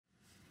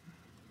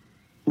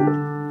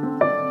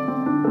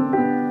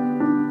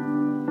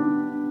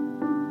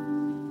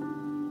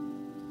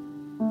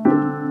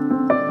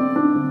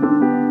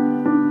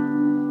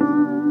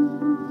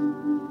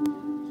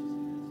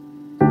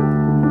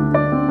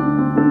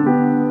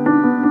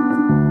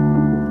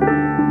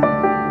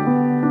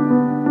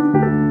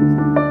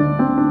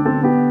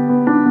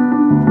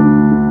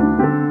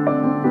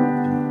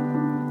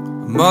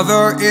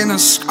Mother in the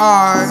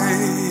sky,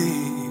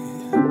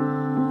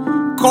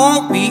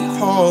 call me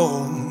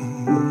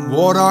home.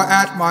 Water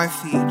at my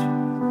feet,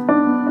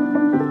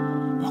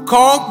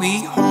 call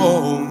me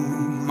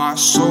home. My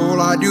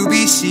soul I do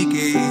be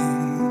seeking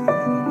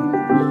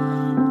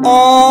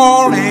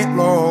all day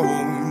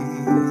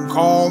long.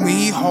 Call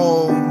me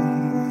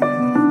home,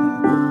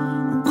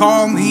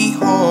 call me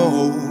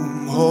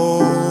home,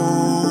 home.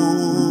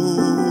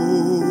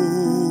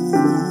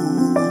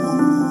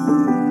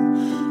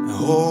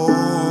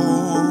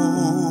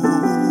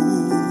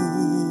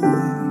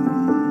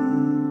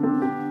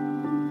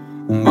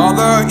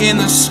 Mother in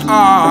the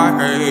sky,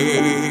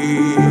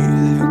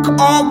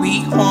 call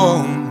me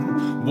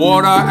home.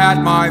 Water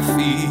at my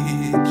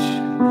feet,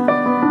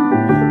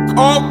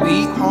 call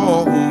me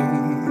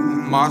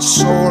home. My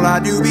soul I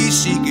do be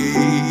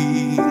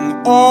seeking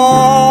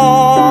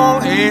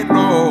all day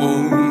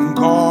long.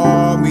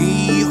 Call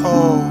me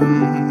home,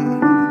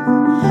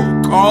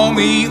 call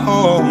me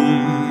home,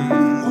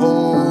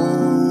 home.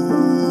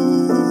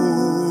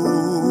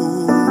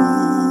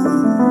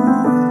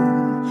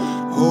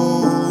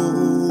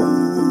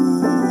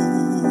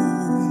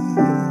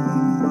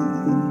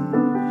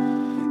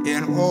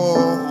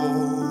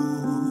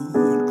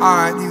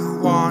 I do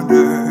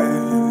wander,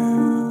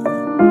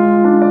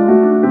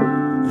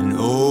 and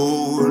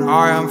old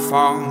I am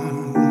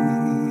found,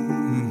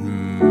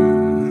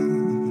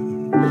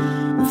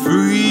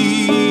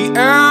 free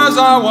as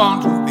I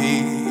want to be,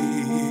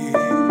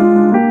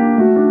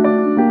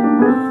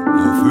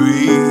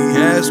 free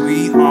as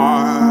we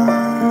are.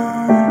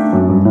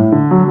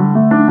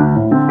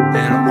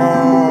 And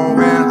oh,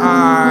 when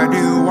I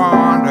do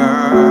wander,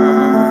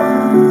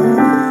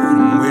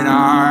 when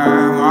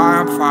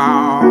I'm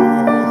found,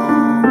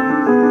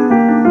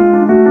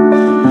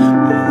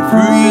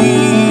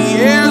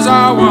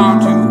 I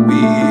want to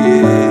be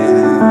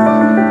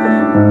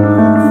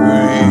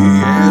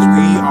free as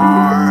we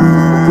are.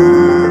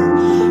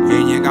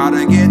 And you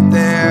gotta get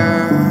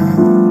there,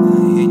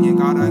 and you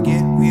gotta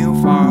get real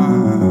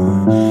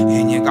far,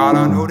 and you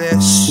gotta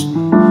notice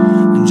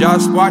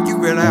just what you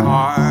really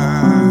are.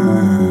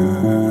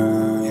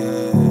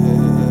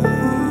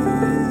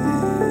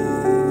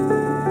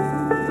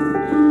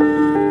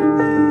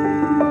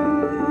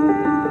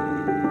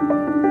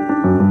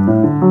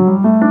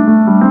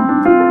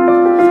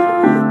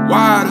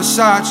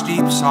 Such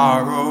deep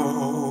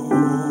sorrow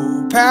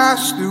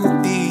pass through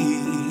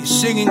me,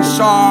 singing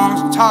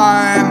songs of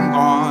time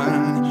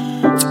gone,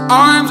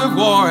 times of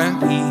war and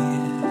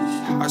peace.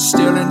 I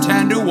still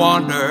intend to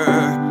wander,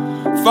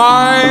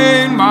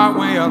 find my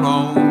way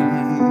alone,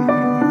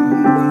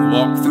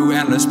 walk through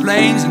endless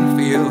plains and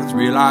fields,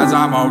 realize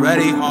I'm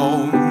already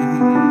home.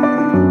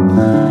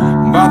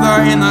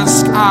 Mother in the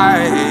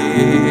sky,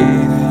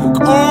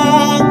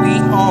 call me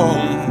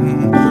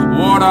home.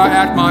 Water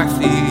at my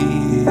feet,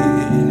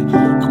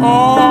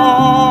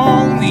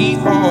 call me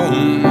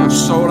home.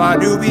 Soul I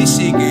do be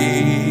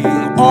seeking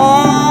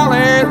all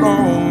day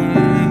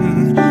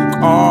long.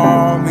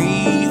 Call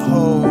me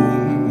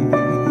home,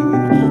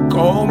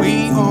 call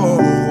me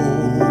home,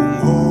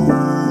 home.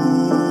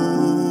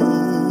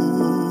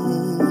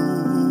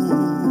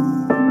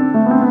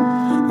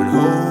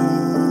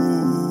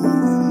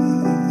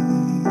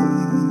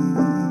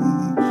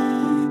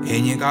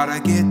 And you gotta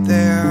get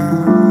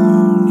there,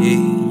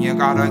 and you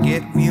gotta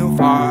get real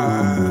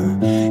far,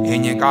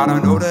 and you gotta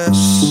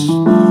notice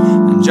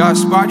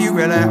just what you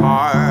really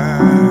are.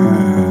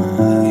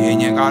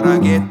 And you gotta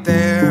get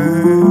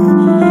there,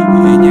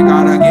 and you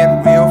gotta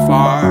get real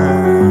far,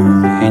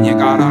 and you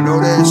gotta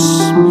notice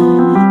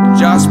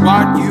just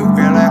what you